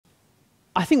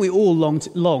I think we all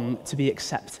long to be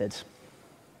accepted.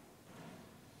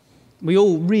 We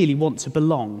all really want to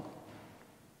belong.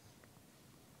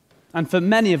 And for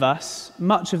many of us,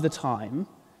 much of the time,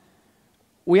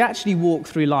 we actually walk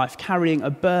through life carrying a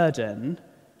burden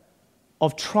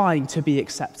of trying to be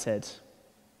accepted,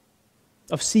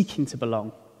 of seeking to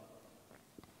belong.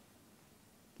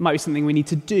 It might be something we need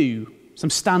to do, some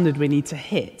standard we need to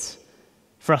hit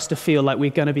for us to feel like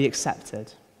we're going to be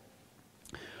accepted.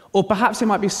 Or perhaps it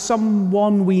might be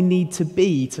someone we need to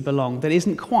be to belong that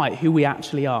isn't quite who we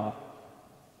actually are.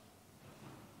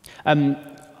 I'm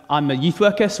a youth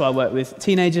worker, so I work with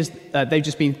teenagers. They've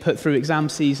just been put through exam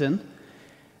season.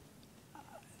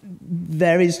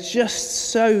 There is just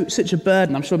such a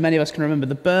burden. I'm sure many of us can remember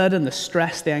the burden, the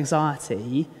stress, the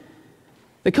anxiety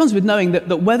that comes with knowing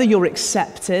that whether you're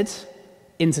accepted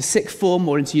into sixth form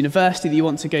or into university that you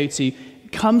want to go to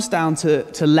comes down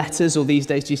to letters, or these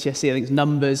days GCSE, I think it's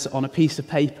numbers on a piece of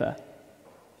paper.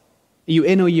 Are you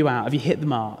in or are you out? Have you hit the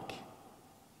mark?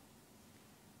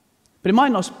 But it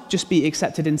might not just be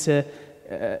accepted into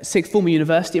sixth form or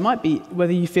university. It might be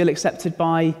whether you feel accepted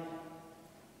by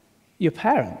your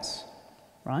parents,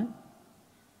 right?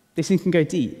 These things can go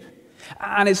deep.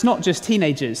 And it's not just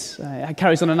teenagers. It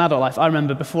carries on in adult life. I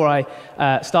remember before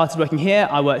I started working here,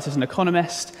 I worked as an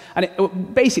economist.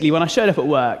 And basically, when I showed up at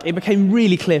work, it became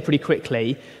really clear pretty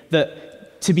quickly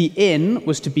that to be in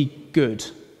was to be good,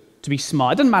 to be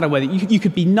smart. It doesn't matter whether you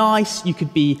could be nice, you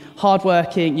could be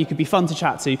hardworking, you could be fun to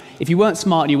chat to. If you weren't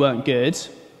smart and you weren't good,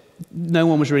 no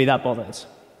one was really that bothered,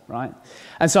 right?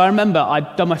 And so I remember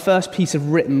I'd done my first piece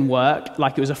of written work,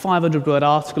 like it was a 500-word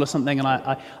article or something, and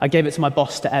I gave it to my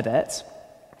boss to edit.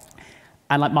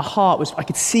 And like my heart was, I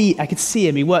could see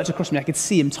him, he worked across me, I could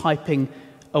see him typing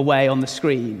away on the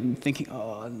screen, thinking,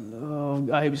 oh no,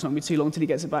 I hope it's not going to be too long until he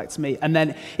gets it back to me. And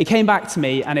then it came back to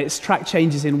me, and its track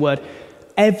changes in Word.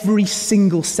 Every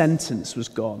single sentence was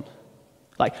gone.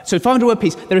 So 500-word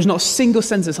piece, there is not a single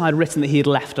sentence I had written that he had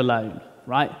left alone,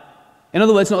 right? In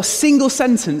other words, not a single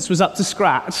sentence was up to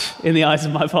scratch in the eyes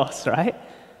of my boss, right?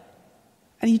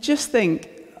 And you just think,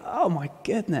 oh my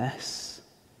goodness,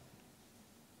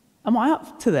 am I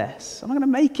up to this? Am I going to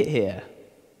make it here?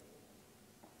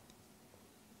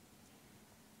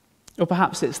 Or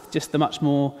perhaps it's just the much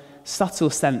more subtle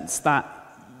sense that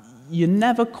you're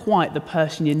never quite the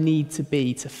person you need to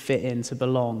be to fit in, to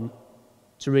belong,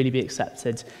 to really be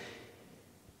accepted.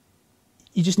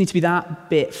 You just need to be that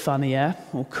bit funnier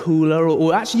or cooler,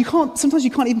 or actually sometimes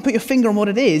you can't even put your finger on what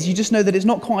it is. You just know that it's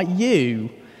not quite you.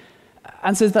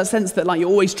 And so there's that sense that like you're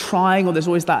always trying, or there's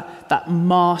always that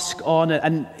mask on,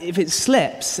 and if it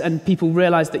slips and people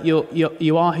realize that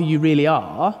you are who you really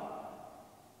are,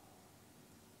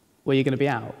 well, you're going to be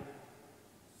out.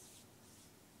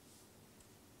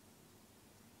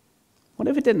 What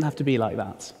if it didn't have to be like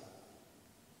that?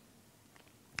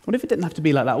 What if it didn't have to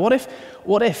be like that?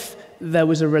 What if there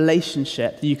was a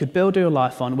relationship that you could build your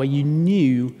life on where you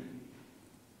knew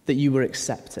that you were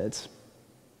accepted?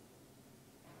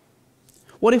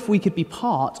 What if we could be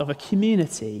part of a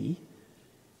community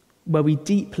where we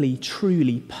deeply,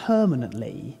 truly,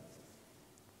 permanently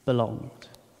belonged?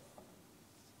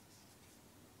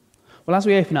 Well, as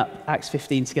we open up Acts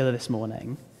 15 together this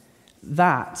morning,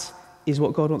 that is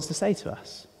what God wants to say to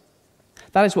us.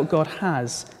 That is what God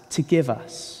has to give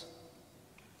us.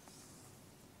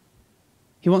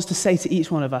 He wants to say to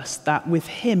each one of us that with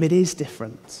him it is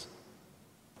different.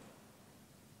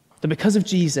 That because of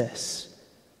Jesus,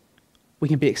 we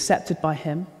can be accepted by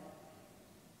him.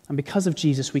 And because of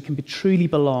Jesus, we can truly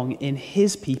belong in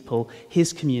his people,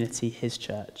 his community, his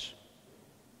church.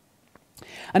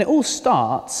 And it all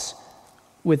starts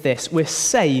with this: we're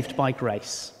saved by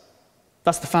grace.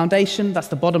 That's the foundation, that's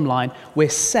the bottom line. We're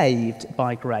saved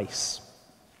by grace.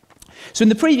 So in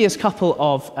the previous couple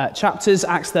of chapters,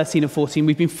 Acts 13 and 14,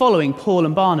 we've been following Paul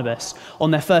and Barnabas on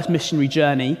their first missionary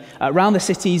journey around the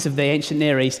cities of the ancient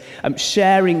Near East,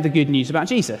 sharing the good news about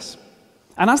Jesus.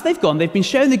 And as they've gone, they've been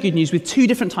sharing the good news with two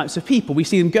different types of people. We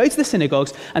see them go to the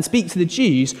synagogues and speak to the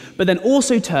Jews, but then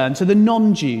also turn to the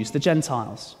non-Jews, the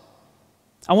Gentiles.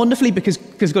 And wonderfully, because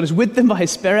God is with them by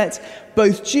his Spirit,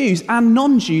 both Jews and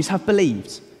non-Jews have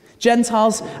believed.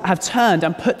 Gentiles have turned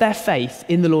and put their faith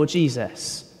in the Lord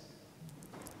Jesus.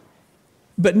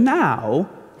 But now,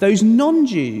 those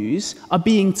non-Jews are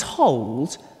being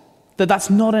told that that's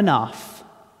not enough.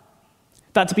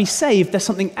 That to be saved, there's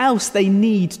something else they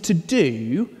need to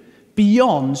do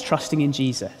beyond trusting in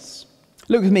Jesus.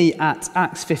 Look with me at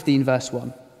Acts 15, verse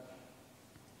 1.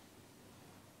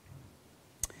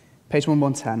 Page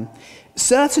 1110.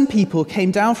 Certain people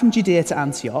came down from Judea to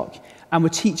Antioch and were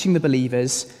teaching the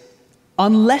believers,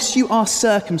 unless you are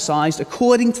circumcised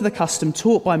according to the custom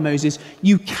taught by Moses,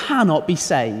 you cannot be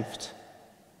saved.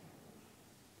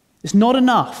 It's not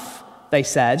enough, they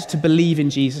said, to believe in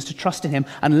Jesus, to trust in him.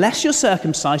 Unless you're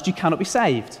circumcised, you cannot be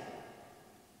saved.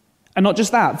 And not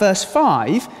just that, verse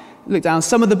 5, look down,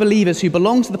 some of the believers who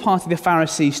belonged to the party of the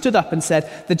Pharisees stood up and said,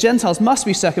 the Gentiles must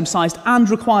be circumcised and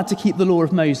required to keep the law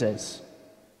of Moses.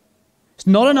 It's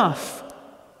not enough,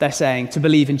 they're saying, to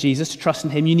believe in Jesus, to trust in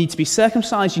him. You need to be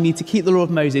circumcised, you need to keep the law of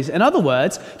Moses. In other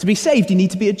words, to be saved, you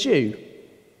need to be a Jew.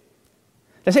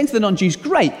 They're saying to the non-Jews,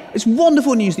 great, it's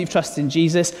wonderful news that you've trusted in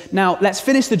Jesus. Now, let's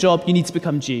finish the job, you need to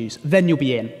become Jews. Then you'll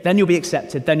be in, then you'll be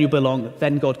accepted, then you'll belong,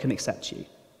 then God can accept you.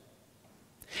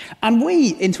 And we,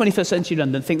 in 21st century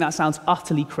London, think that sounds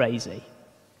utterly crazy,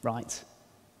 right?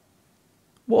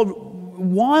 Well,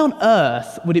 why on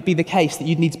earth would it be the case that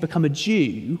you'd need to become a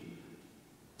Jew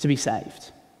to be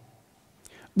saved?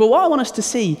 But what I want us to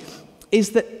see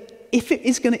is that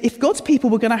if God's people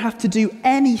were going to have to do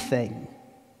anything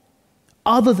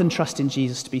other than trust in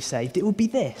Jesus to be saved, it would be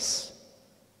this.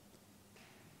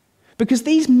 Because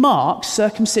these marks,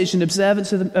 circumcision,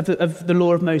 observance of the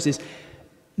law of Moses,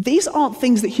 these aren't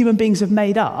things that human beings have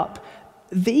made up.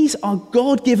 These are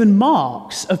God-given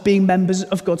marks of being members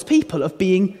of God's people, of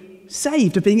being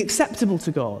saved, of being acceptable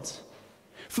to God.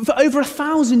 For over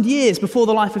 1,000 years before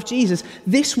the life of Jesus,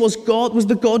 this was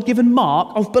the God-given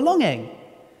mark of belonging,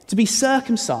 to be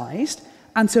circumcised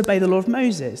and to obey the law of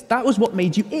Moses. That was what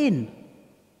made you in.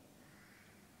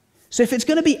 So if it's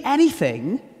going to be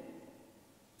anything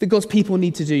that God's people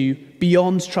need to do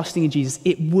beyond trusting in Jesus,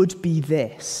 it would be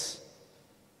this.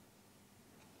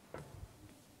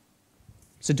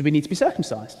 So do we need to be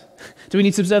circumcised? Do we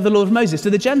need to observe the law of Moses? Do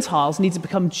the Gentiles need to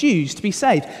become Jews to be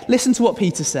saved? Listen to what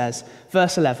Peter says,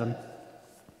 verse 11.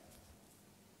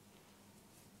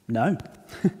 No.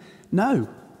 No.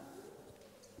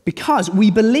 Because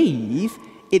we believe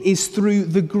it is through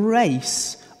the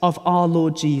grace of our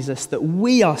Lord Jesus that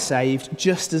we are saved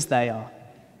just as they are.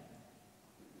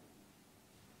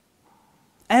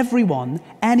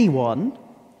 Anyone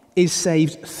is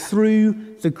saved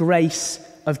through the grace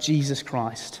of Jesus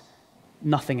Christ.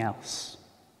 Nothing else.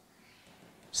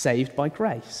 Saved by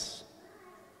grace.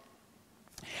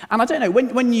 And I don't know,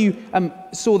 when you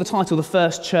saw the title, The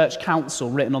First Church Council,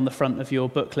 written on the front of your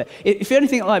booklet, if you're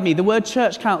anything like me, the word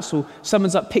church council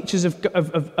summons up pictures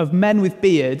of men with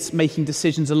beards making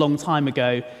decisions a long time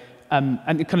ago and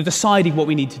kind of deciding what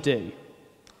we need to do.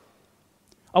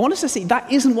 I want us to see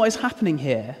that isn't what is happening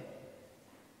here.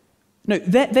 No,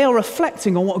 they are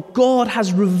reflecting on what God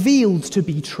has revealed to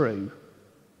be true,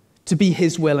 to be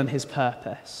his will and his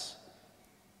purpose.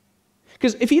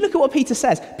 Because if you look at what Peter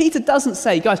says, Peter doesn't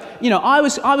say, guys, I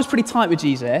was pretty tight with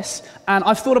Jesus, and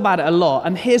I've thought about it a lot,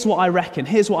 and here's what I reckon,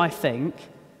 here's what I think.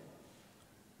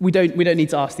 We don't need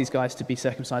to ask these guys to be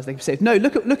circumcised, they can be saved. No,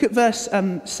 look at verse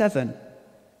 7.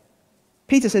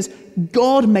 Peter says,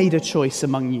 God made a choice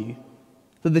among you,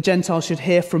 that the Gentiles should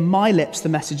hear from my lips the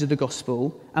message of the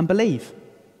gospel and believe.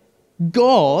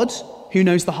 God, who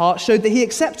knows the heart, showed that he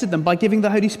accepted them by giving the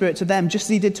Holy Spirit to them, just as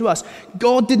he did to us.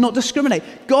 God did not discriminate.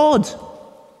 God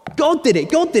did it.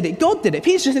 God did it. God did it.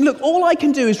 Peter's just saying, look, all I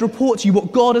can do is report to you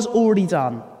what God has already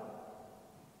done.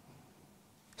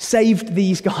 Saved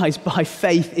these guys by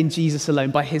faith in Jesus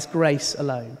alone, by his grace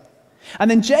alone.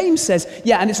 And then James says,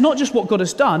 yeah, and it's not just what God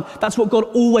has done, that's what God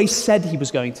always said he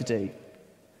was going to do.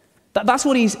 That's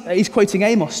what he's quoting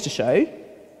Amos to show.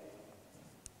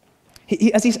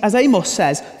 As Amos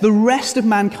says, the rest of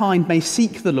mankind may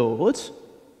seek the Lord,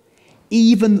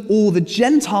 even all the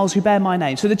Gentiles who bear my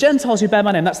name. So the Gentiles who bear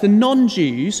my name, that's the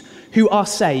non-Jews who are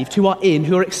saved, who are in,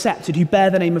 who are accepted, who bear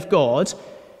the name of God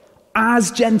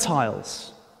as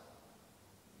Gentiles.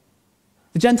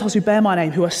 The Gentiles who bear my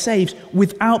name, who are saved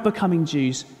without becoming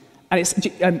Jews. And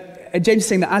James is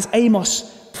saying that as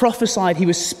Amos prophesied, he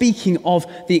was speaking of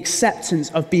the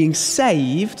acceptance of being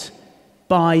saved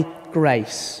by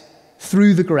grace,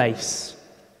 through the grace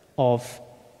of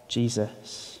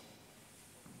Jesus.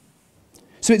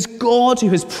 So it's God who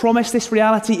has promised this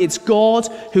reality, it's God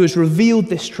who has revealed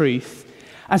this truth,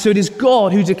 and so it is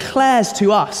God who declares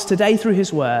to us today through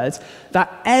his word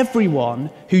that everyone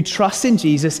who trusts in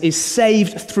Jesus is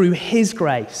saved through his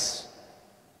grace.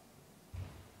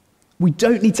 We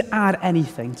don't need to add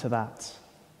anything to that.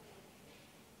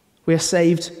 We are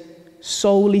saved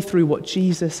solely through what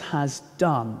Jesus has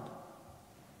done,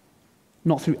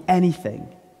 not through anything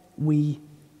we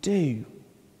do.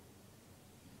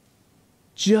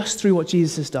 Just through what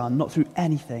Jesus has done, not through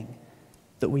anything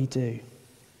that we do.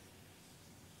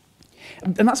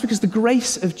 And that's because the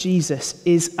grace of Jesus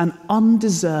is an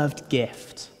undeserved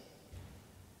gift.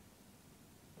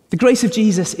 The grace of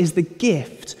Jesus is the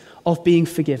gift of being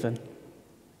forgiven,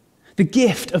 the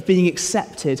gift of being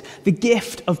accepted, the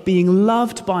gift of being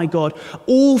loved by God,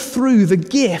 all through the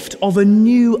gift of a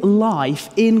new life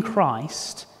in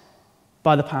Christ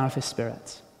by the power of his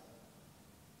Spirit.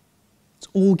 It's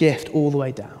all gift all the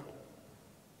way down.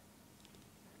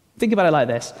 Think about it like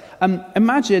this.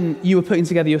 Imagine you were putting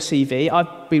together your CV.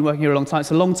 I've been working here a long time. It's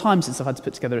a long time since I've had to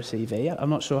put together a CV. I'm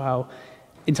not sure how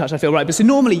in touch I feel, right? But so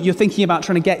normally you're thinking about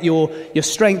trying to get your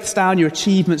strengths down, your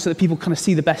achievements, so that people kind of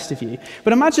see the best of you.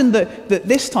 But imagine that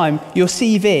this time your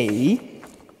CV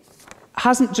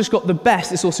hasn't just got the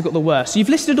best, it's also got the worst. So you've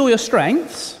listed all your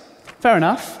strengths, fair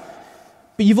enough,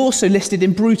 but you've also listed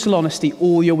in brutal honesty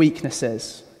all your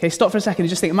weaknesses. Okay, stop for a second and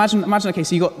just think, imagine, okay,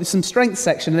 so you've got some strengths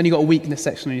section and then you've got a weakness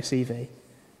section on your CV.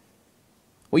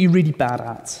 What are you really bad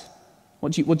at?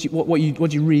 What do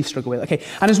you really struggle with? Okay,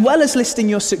 and as well as listing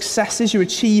your successes, your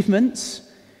achievements,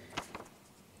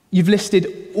 you've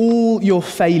listed all your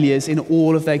failures in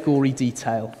all of their gory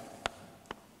detail.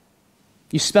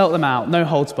 You spelt them out, no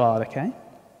holds barred, okay?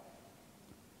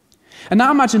 And now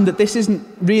imagine that this isn't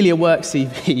really a work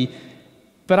CV,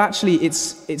 but actually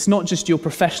it's not just your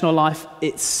professional life,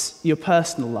 it's your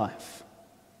personal life.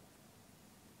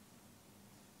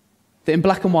 That in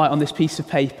black and white on this piece of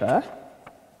paper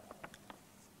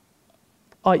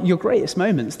are your greatest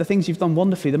moments, the things you've done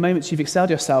wonderfully, the moments you've excelled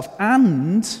yourself,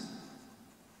 and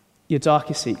your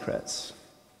darkest secrets.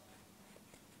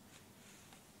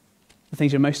 The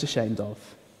things you're most ashamed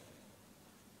of.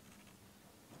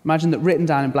 Imagine that written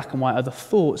down in black and white are the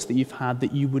thoughts that you've had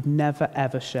that you would never,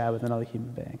 ever share with another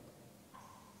human being.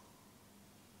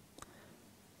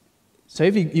 So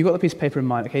if you've got the piece of paper in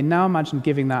mind, okay, now imagine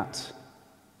giving that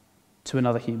to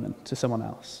another human, to someone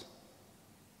else.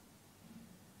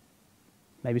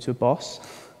 Maybe to a boss.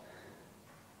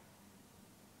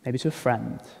 Maybe to a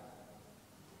friend.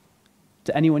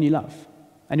 To anyone you love.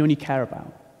 Anyone you care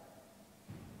about.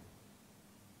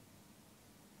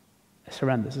 It's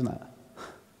horrendous, isn't it?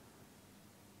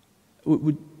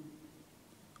 Would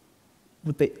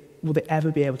they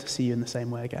ever be able to see you in the same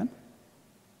way again?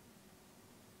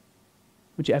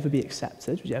 Would you ever be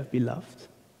accepted? Would you ever be loved?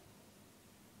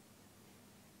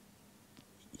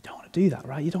 You don't want to do that,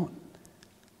 right?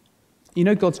 You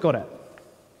know God's got it.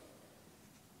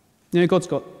 You know God's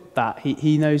got that.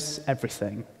 He knows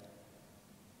everything.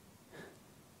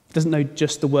 He doesn't know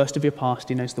just the worst of your past.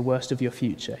 He knows the worst of your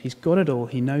future. He's got it all.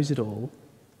 He knows it all.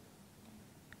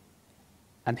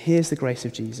 And here's the grace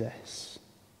of Jesus.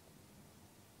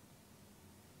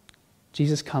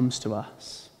 Jesus comes to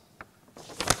us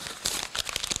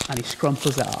and he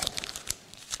scrumples it up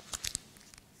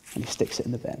and he sticks it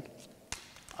in the bin.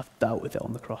 I've dealt with it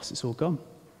on the cross. It's all gone.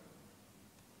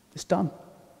 It's done.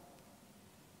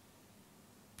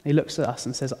 He looks at us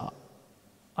and says,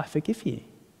 I forgive you.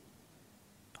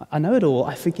 I know it all.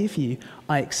 I forgive you.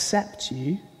 I accept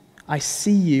you. I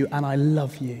see you and I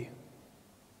love you.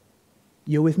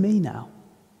 You're with me now.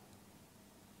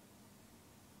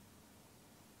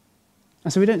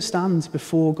 And so we don't stand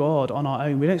before God on our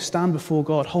own. We don't stand before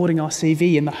God holding our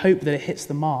CV in the hope that it hits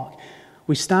the mark.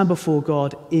 We stand before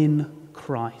God in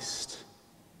Christ.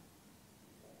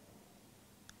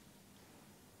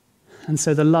 And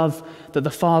so the love that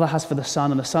the Father has for the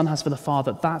Son and the Son has for the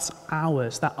Father, that's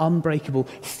ours, that unbreakable,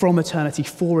 from eternity,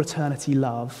 for eternity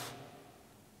love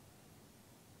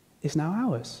is now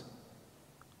ours.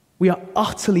 We are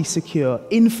utterly secure,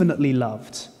 infinitely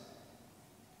loved,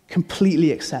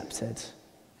 completely accepted.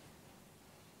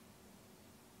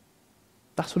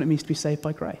 That's what it means to be saved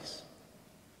by grace.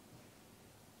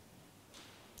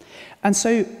 And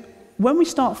so when we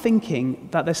start thinking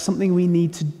that there's something we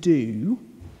need to do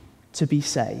to be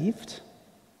saved,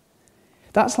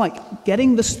 that's like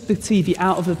getting the TV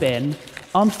out of the bin,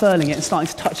 unfurling it and starting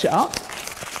to touch it up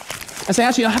and saying,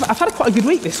 actually, I've had quite a good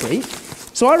week this week.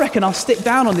 So I reckon I'll stick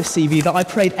down on this CV that I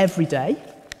prayed every day.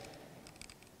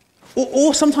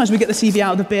 Or sometimes we get the CV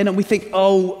out of the bin and we think,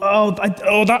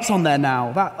 oh, that's on there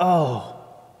now.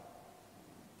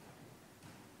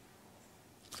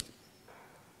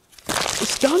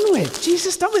 It's done with.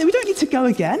 Jesus done with it. We don't need to go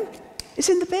again. It's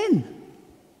in the bin.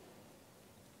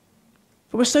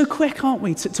 But we're so quick, aren't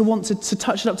we, to want to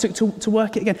touch it up, to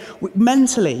work it again.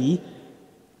 Mentally,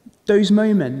 those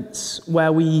moments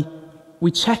where we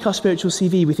check our spiritual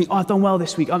CV, we think, I've done well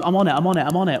this week, I'm on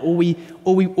it, or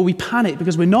we panic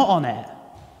because we're not on it.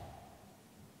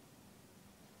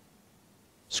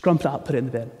 Scrump it up, put it in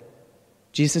the bin.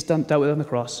 Jesus dealt with it on the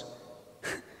cross.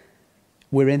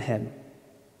 We're in him.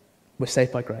 We're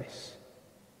saved by grace.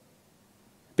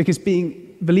 Because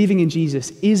believing in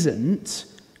Jesus isn't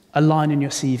a line in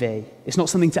your CV. It's not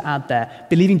something to add there.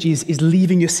 Believing Jesus is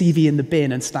leaving your CV in the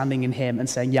bin and standing in him and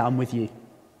saying, yeah, I'm with you.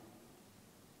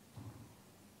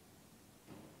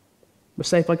 We're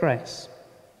saved by grace.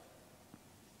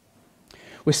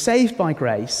 We're saved by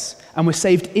grace, and we're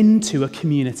saved into a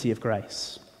community of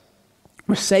grace.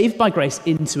 We're saved by grace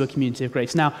into a community of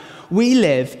grace. Now, we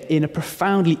live in a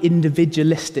profoundly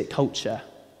individualistic culture.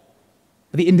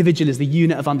 The individual is the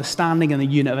unit of understanding and the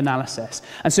unit of analysis.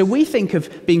 And so we think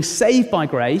of being saved by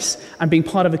grace and being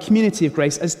part of a community of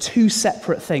grace as two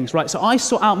separate things, right? So I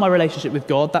sort out my relationship with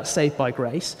God, that's saved by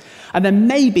grace. And then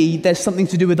maybe there's something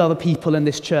to do with other people in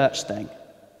this church thing,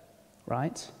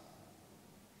 right?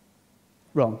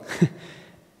 Wrong.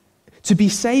 To be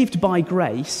saved by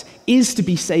grace is to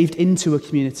be saved into a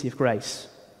community of grace.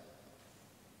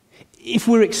 If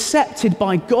we're accepted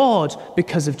by God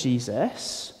because of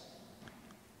Jesus,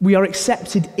 we are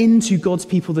accepted into God's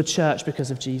people, the church,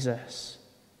 because of Jesus.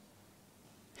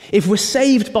 If we're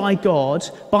saved by God,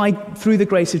 through the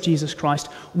grace of Jesus Christ,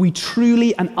 we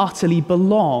truly and utterly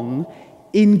belong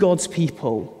in God's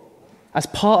people as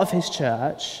part of his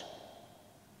church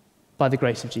by the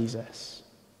grace of Jesus.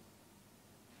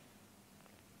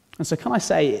 And so can I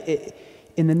say,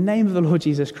 in the name of the Lord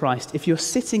Jesus Christ, if you're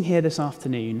sitting here this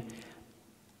afternoon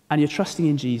and you're trusting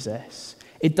in Jesus,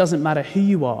 it doesn't matter who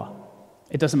you are.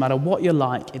 It doesn't matter what you're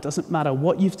like. It doesn't matter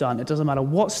what you've done. It doesn't matter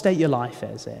what state your life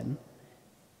is in.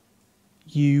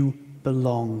 You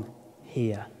belong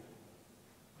here.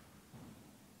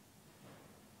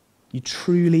 You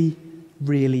truly,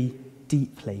 really,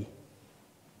 deeply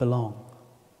belong.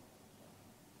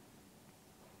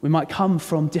 We might come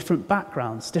from different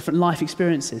backgrounds, different life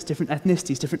experiences, different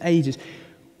ethnicities, different ages.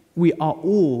 We are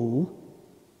all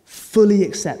fully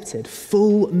accepted,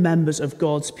 full members of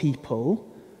God's people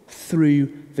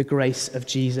through the grace of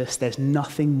Jesus. There's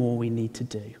nothing more we need to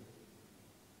do.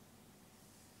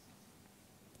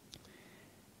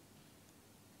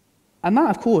 And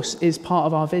that, of course, is part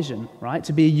of our vision, right?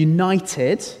 To be a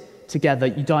united, together,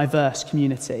 diverse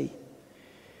community.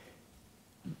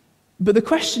 But the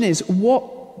question is,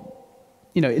 what,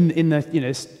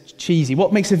 it's cheesy,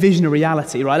 what makes a vision a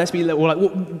reality, right? Let's put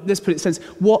it in a sense,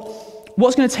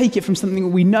 what's going to take it from something that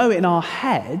we know in our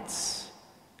heads,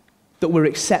 that we're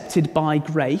accepted by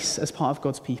grace as part of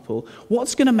God's people,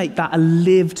 what's going to make that a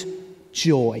lived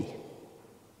joy?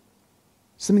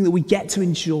 Something that we get to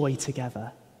enjoy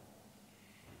together.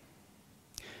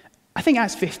 I think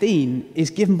Acts 15 is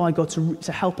given by God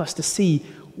to help us to see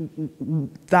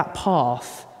that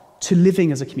path to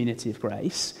living as a community of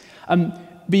grace.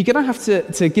 But you're going to have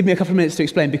to give me a couple of minutes to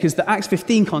explain, because the Acts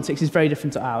 15 context is very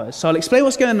different to ours. So I'll explain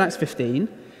what's going on in Acts 15,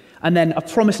 and then I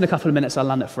promise in a couple of minutes I'll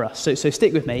land it for us. So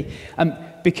stick with me.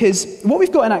 Because what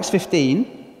we've got in Acts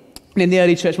 15, and in the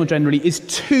early church more generally, is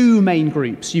two main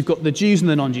groups. You've got the Jews and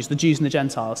the non-Jews, the Jews and the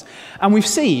Gentiles. And we've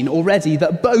seen already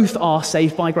that both are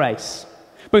saved by grace.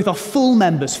 Both are full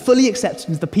members, fully accepted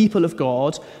as the people of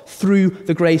God through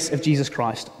the grace of Jesus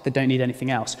Christ. They don't need anything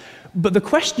else. But the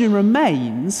question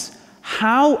remains,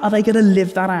 how are they going to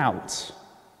live that out?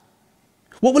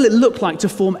 What will it look like to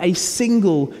form a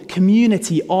single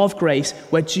community of grace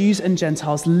where Jews and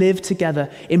Gentiles live together,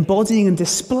 embodying and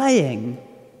displaying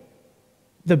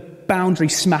the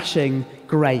boundary-smashing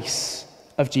grace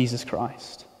of Jesus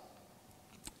Christ?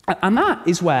 And that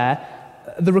is where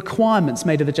the requirements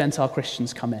made of the Gentile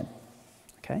Christians come in.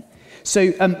 Okay?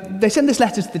 So they send this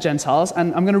letter to the Gentiles,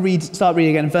 and I'm going to start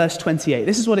reading again verse 28.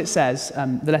 This is what it says.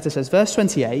 The letter says, verse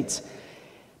 28,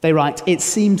 they write, "It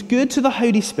seemed good to the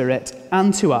Holy Spirit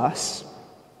and to us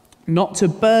not to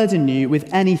burden you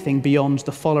with anything beyond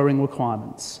the following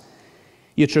requirements.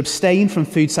 You're to abstain from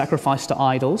food sacrificed to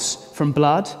idols, from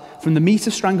blood, from the meat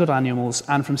of strangled animals,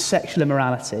 and from sexual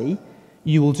immorality.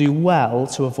 You will do well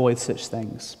to avoid such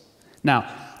things." Now,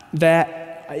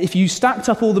 if you stacked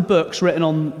up all the books written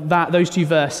on those two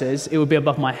verses, it would be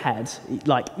above my head.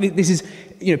 This is,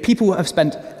 people have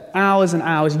spent hours and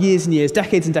hours, years and years,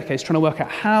 decades and decades trying to work out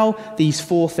how these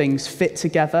four things fit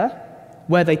together,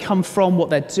 where they come from, what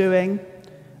they're doing.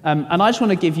 And I just want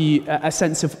to give you a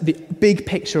sense of the big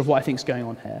picture of what I think is going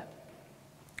on here,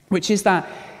 which is that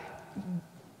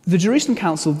the Jerusalem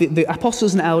Council, the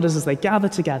apostles and elders, as they gather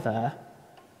together,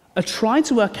 are trying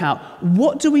to work out,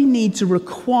 what do we need to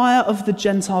require of the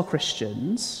Gentile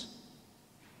Christians?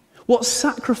 What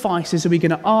sacrifices are we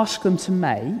going to ask them to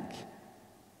make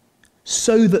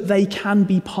so that they can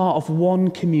be part of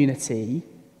one community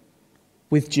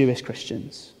with Jewish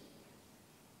Christians?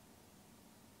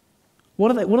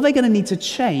 What are they going to need to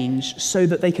change so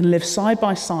that they can live side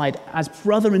by side as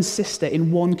brother and sister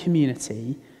in one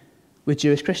community with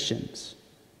Jewish Christians?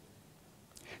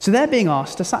 So they're being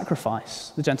asked to sacrifice,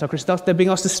 the Gentile Christians. They're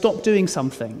being asked to stop doing some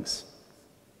things.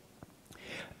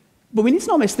 But we need to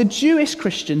not miss the Jewish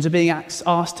Christians are being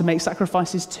asked to make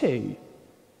sacrifices too.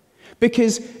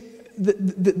 Because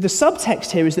the subtext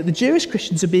here is that the Jewish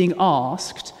Christians are being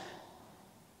asked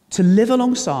to live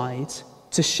alongside,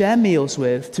 to share meals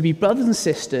with, to be brothers and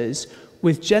sisters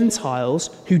with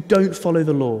Gentiles who don't follow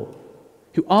the law,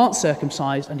 who aren't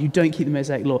circumcised and who don't keep the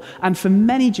Mosaic law. And for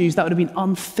many Jews, that would have been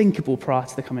unthinkable prior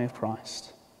to the coming of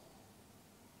Christ.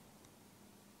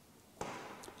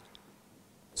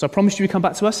 So I promised you we'd come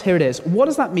back to us. Here it is. What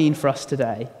does that mean for us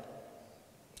today?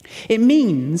 It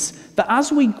means that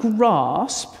as we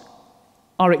grasp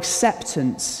our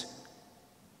acceptance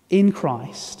in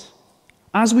Christ,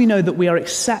 as we know that we are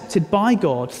accepted by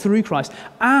God through Christ,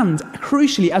 and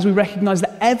crucially, as we recognize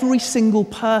that every single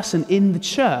person in the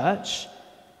church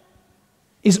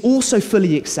is also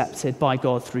fully accepted by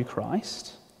God through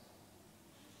Christ,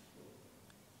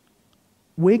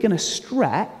 we're going to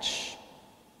stretch,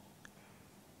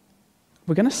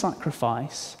 we're going to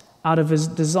sacrifice out of a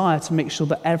desire to make sure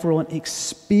that everyone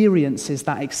experiences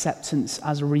that acceptance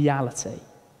as a reality.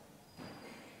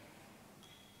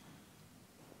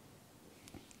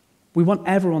 We want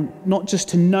everyone not just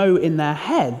to know in their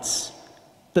heads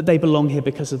that they belong here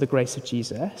because of the grace of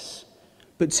Jesus,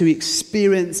 but to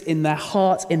experience in their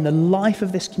heart, in the life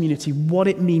of this community, what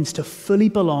it means to fully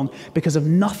belong because of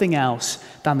nothing else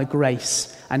than the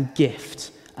grace and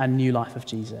gift and new life of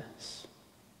Jesus.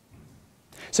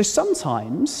 So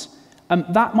sometimes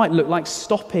that might look like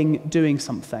stopping doing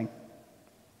something.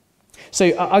 So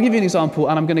I'll give you an example,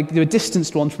 and I'm going to do a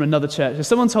distanced one from another church. So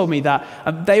someone told me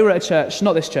that they were at a church,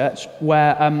 not this church,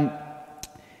 where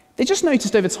they just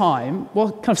noticed over time,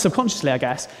 well, kind of subconsciously, I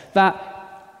guess, that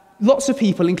lots of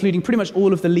people, including pretty much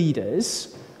all of the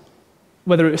leaders,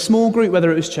 whether it was small group, whether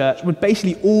it was church, would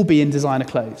basically all be in designer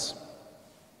clothes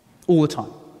all the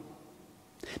time.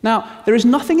 Now, there is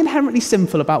nothing inherently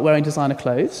sinful about wearing designer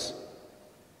clothes.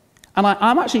 And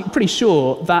I'm actually pretty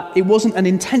sure that it wasn't an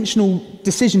intentional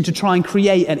decision to try and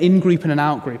create an in-group and an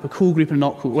out-group, a cool group and a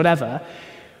not cool, whatever.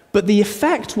 But the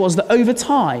effect was that over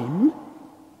time,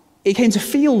 it came to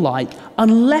feel like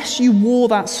unless you wore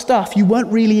that stuff, you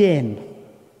weren't really in.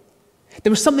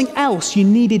 There was something else you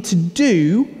needed to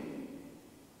do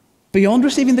beyond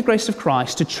receiving the grace of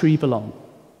Christ to truly belong.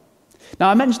 Now,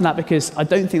 I mention that because I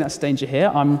don't think that's a danger here.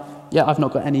 I've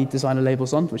not got any designer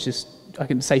labels on, which is, I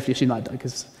can safely assume that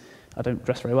because I don't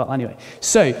dress very well anyway.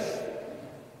 So,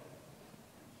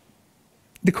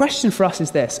 the question for us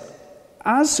is this.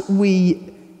 As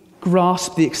we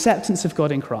grasp the acceptance of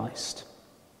God in Christ,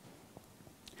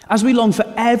 as we long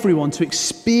for everyone to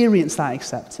experience that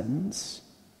acceptance,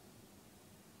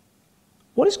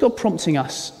 what is God prompting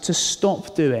us to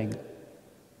stop doing,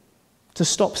 to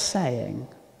stop saying?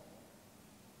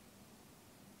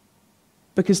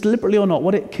 Because deliberately or not,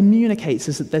 what it communicates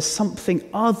is that there's something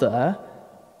other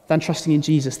than trusting in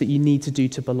Jesus that you need to do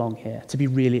to belong here, to be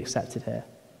really accepted here.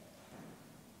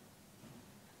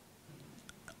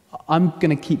 I'm going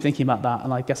to keep thinking about that,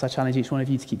 and I guess I challenge each one of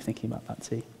you to keep thinking about that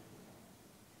too.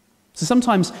 So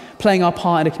sometimes playing our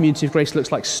part in a community of grace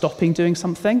looks like stopping doing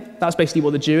something. That's basically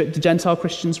what the Gentile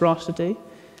Christians were asked to do.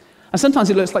 And sometimes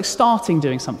it looks like starting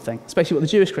doing something. That's basically what the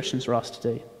Jewish Christians were asked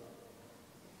to do.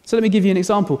 So let me give you an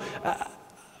example.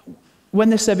 When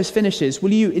this service finishes,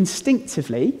 will you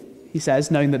instinctively, he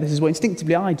says, knowing that this is what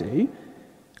instinctively I do,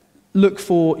 look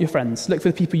for your friends, look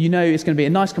for the people you know it's going to be a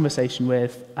nice conversation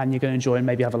with and you're going to enjoy and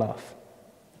maybe have a laugh.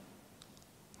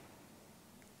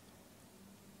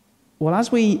 Well,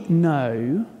 as we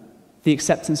know the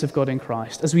acceptance of God in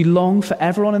Christ, as we long for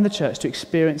everyone in the church to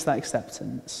experience that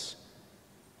acceptance,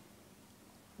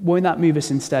 won't that move us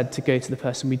instead to go to the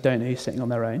person we don't know who's sitting on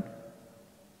their own?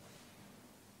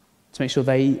 To make sure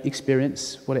they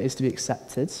experience what it is to be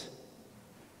accepted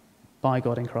by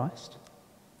God in Christ?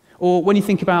 Or when you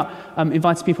think about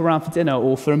inviting people around for dinner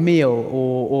or for a meal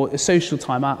or a social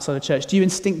time outside of church, do you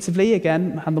instinctively,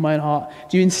 again, hand on my own heart,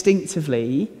 do you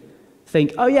instinctively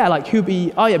think, oh yeah, like it'd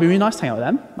be really nice to hang out with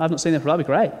them. I've not seen them for a while, that'd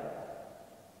be great.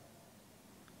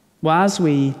 Well, as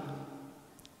we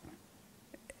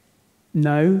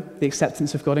know the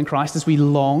acceptance of God in Christ, as we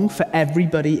long for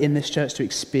everybody in this church to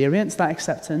experience that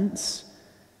acceptance,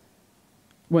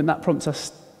 won't that prompt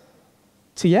us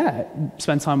to,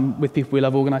 spend time with people we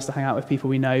love, organise to hang out with people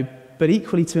we know, but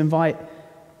equally to invite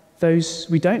those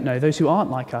we don't know, those who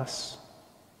aren't like us,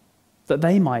 that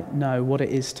they might know what it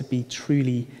is to be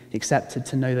truly accepted,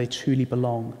 to know they truly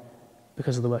belong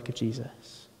because of the work of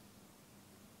Jesus.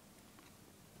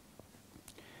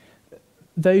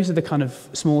 Those are the kind of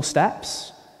small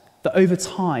steps that over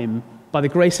time by the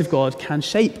grace of God, can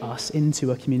shape us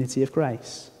into a community of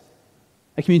grace.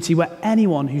 A community where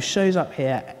anyone who shows up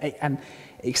here and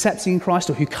accepting Christ,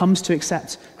 or who comes to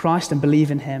accept Christ and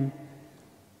believe in him,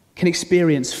 can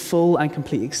experience full and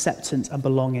complete acceptance and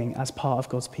belonging as part of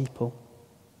God's people.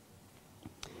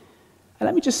 And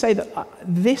let me just say that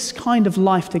this kind of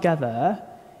life together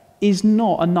is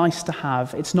not a nice to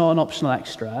have, it's not an optional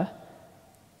extra,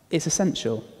 it's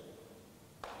essential.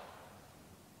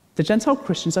 The Gentile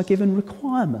Christians are given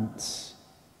requirements.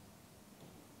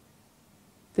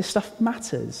 This stuff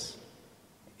matters.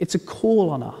 It's a call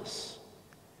on us.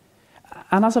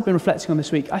 And as I've been reflecting on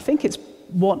this week, I think it's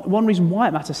one reason why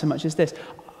it matters so much is this.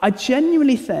 I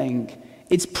genuinely think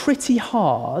it's pretty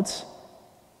hard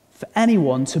for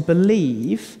anyone to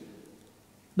believe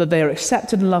that they are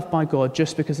accepted and loved by God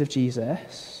just because of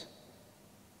Jesus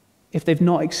if they've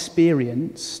not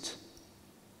experienced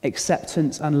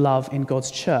acceptance and love in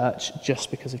God's church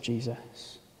just because of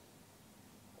Jesus.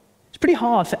 It's pretty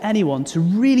hard for anyone to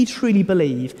really truly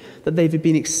believe that they've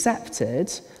been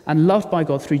accepted and loved by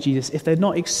God through Jesus if they've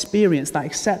not experienced that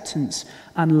acceptance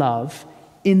and love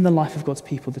in the life of God's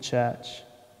people, the church.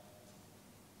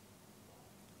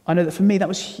 I know that for me that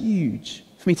was huge,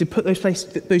 for me to put those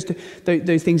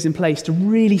things in place, to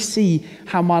really see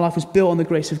how my life was built on the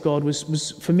grace of God,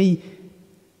 was for me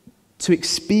to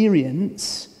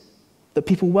experience that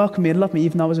people welcomed me and loved me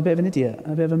even though I was a bit of an idiot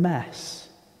and a bit of a mess.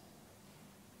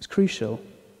 It's crucial.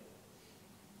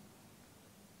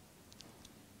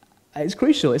 It's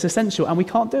crucial, it's essential, and we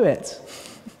can't do it.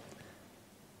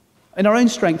 In our own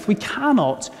strength, we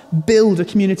cannot build a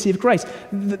community of grace.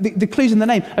 The clue's in the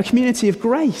name, a community of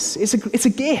grace. It's a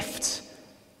gift.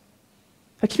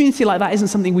 A community like that isn't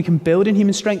something we can build in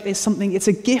human strength, it's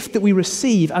a gift that we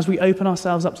receive as we open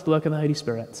ourselves up to the work of the Holy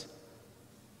Spirit.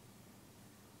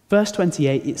 Verse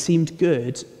 28, it seemed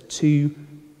good to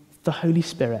the Holy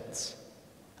Spirit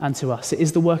and to us. It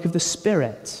is the work of the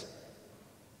Spirit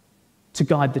to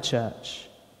guide the church,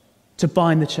 to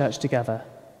bind the church together,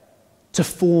 to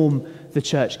form the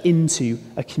church into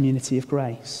a community of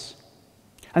grace.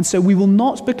 And so we will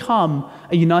not become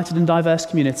a united and diverse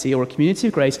community or a community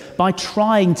of grace by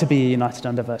trying to be a united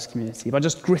and diverse community, by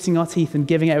just gritting our teeth and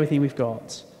giving everything we've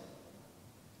got.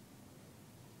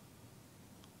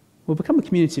 We'll become a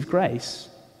community of grace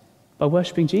by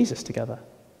worshipping Jesus together,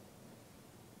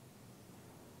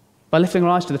 by lifting our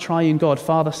eyes to the triune God,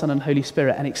 Father, Son, and Holy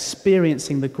Spirit, and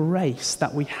experiencing the grace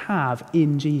that we have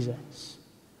in Jesus,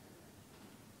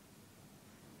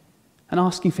 and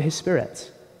asking for his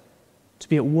Spirit to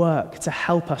be at work, to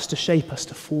help us, to shape us,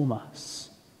 to form us.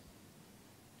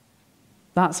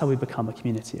 That's how we become a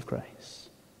community of grace.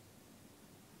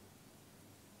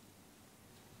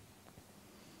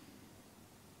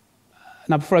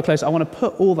 Now, before I close, I want to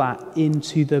put all that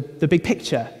into the big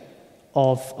picture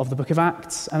of the book of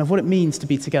Acts and of what it means to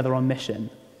be together on mission.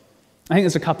 I think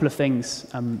there's a couple of things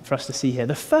for us to see here.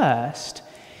 The first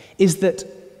is that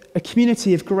a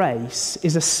community of grace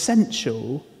is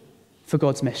essential for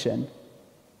God's mission.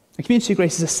 A community of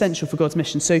grace is essential for God's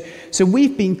mission. So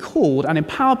we've been called and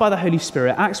empowered by the Holy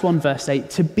Spirit, Acts 1 verse 8,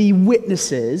 to be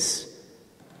witnesses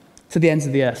to the ends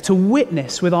of the earth, to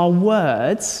witness with our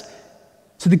words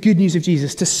to the good news of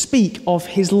Jesus, to speak of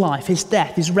his life, his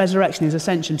death, his resurrection, his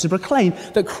ascension, to proclaim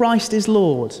that Christ is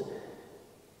Lord,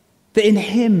 that in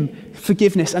him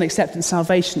forgiveness and acceptance and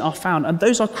salvation are found. And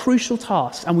those are crucial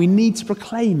tasks, and we need to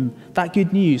proclaim that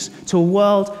good news to a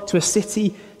world, to a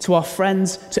city, to our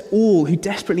friends, to all who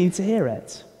desperately need to hear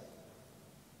it.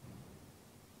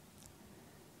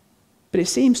 But it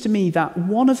seems to me that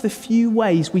one of the few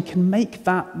ways we can make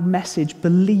that message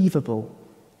believable,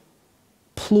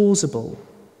 plausible,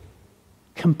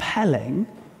 compelling,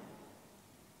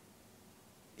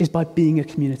 is by being a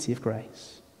community of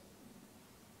grace.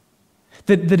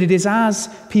 That it is as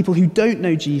people who don't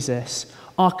know Jesus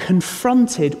are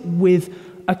confronted with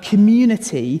a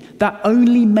community that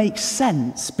only makes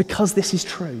sense because this is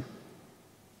true.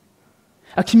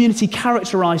 A community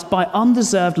characterized by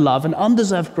undeserved love and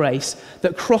undeserved grace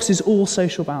that crosses all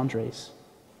social boundaries.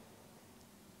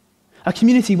 A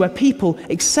community where people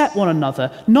accept one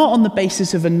another, not on the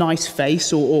basis of a nice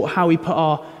face or how we put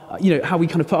our, how we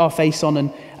kind of put our face on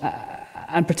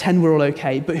and pretend we're all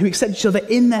okay, but who accept each other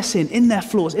in their sin, in their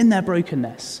flaws, in their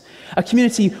brokenness. A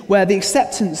community where the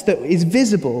acceptance that is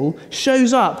visible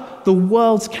shows up the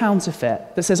world's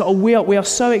counterfeit that says, oh, we are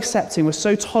so accepting, we're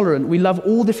so tolerant, we love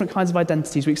all different kinds of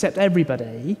identities, we accept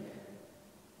everybody,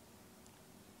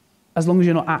 as long as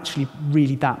you're not actually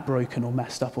really that broken or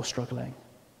messed up or struggling.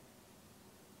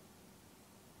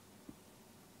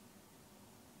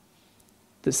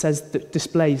 That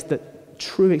displays that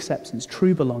true acceptance,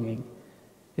 true belonging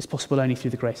is possible only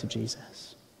through the grace of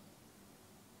Jesus.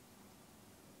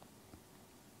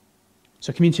 So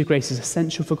a community of grace is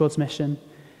essential for God's mission.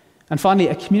 And finally,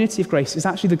 a community of grace is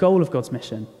actually the goal of God's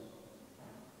mission.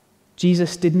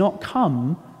 Jesus did not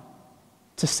come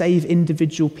to save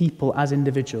individual people as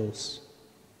individuals.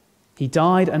 He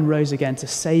died and rose again to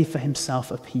save for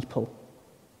himself a people,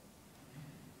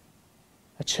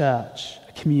 a church,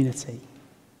 a community.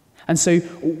 And so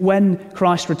when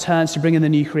Christ returns to bring in the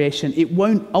new creation, it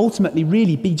won't ultimately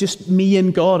really be just me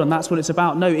and God, and that's what it's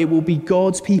about. No, it will be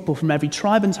God's people from every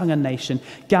tribe and tongue and nation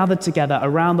gathered together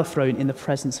around the throne in the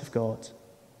presence of God.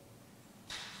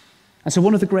 And so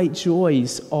one of the great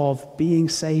joys of being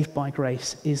saved by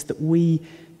grace is that we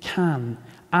can,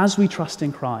 as we trust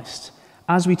in Christ,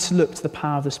 as we look to the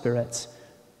power of the Spirit,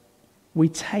 we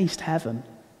taste heaven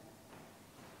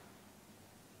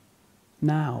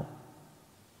now,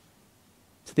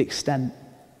 to the extent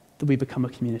that we become a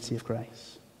community of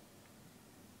grace.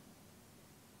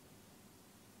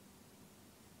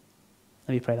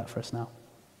 Let me pray that for us now.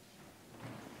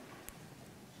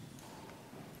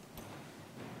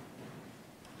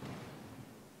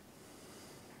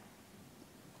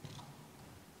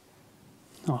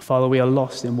 Oh, Father, we are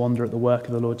lost in wonder at the work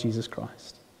of the Lord Jesus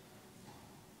Christ.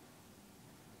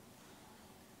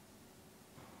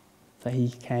 That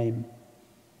he came,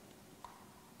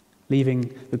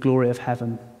 leaving the glory of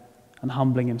heaven and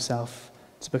humbling himself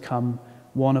to become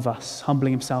one of us,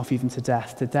 humbling himself even to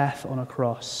death on a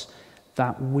cross,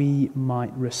 that we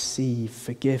might receive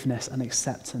forgiveness and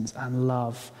acceptance and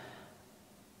love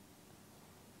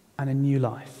and a new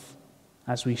life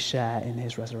as we share in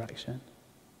his resurrection.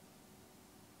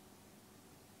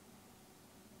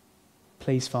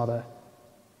 Please, Father,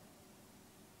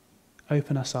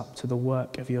 open us up to the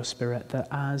work of your Spirit, that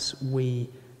as we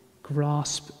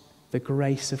grasp the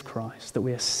grace of Christ, that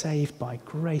we are saved by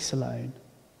grace alone,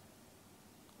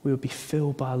 we will be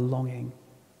filled by a longing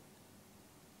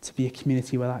to be a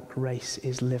community where that grace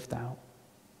is lived out,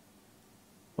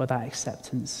 where that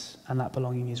acceptance and that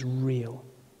belonging is real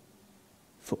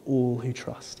for all who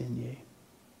trust in you.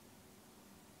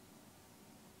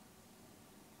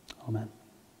 Amen.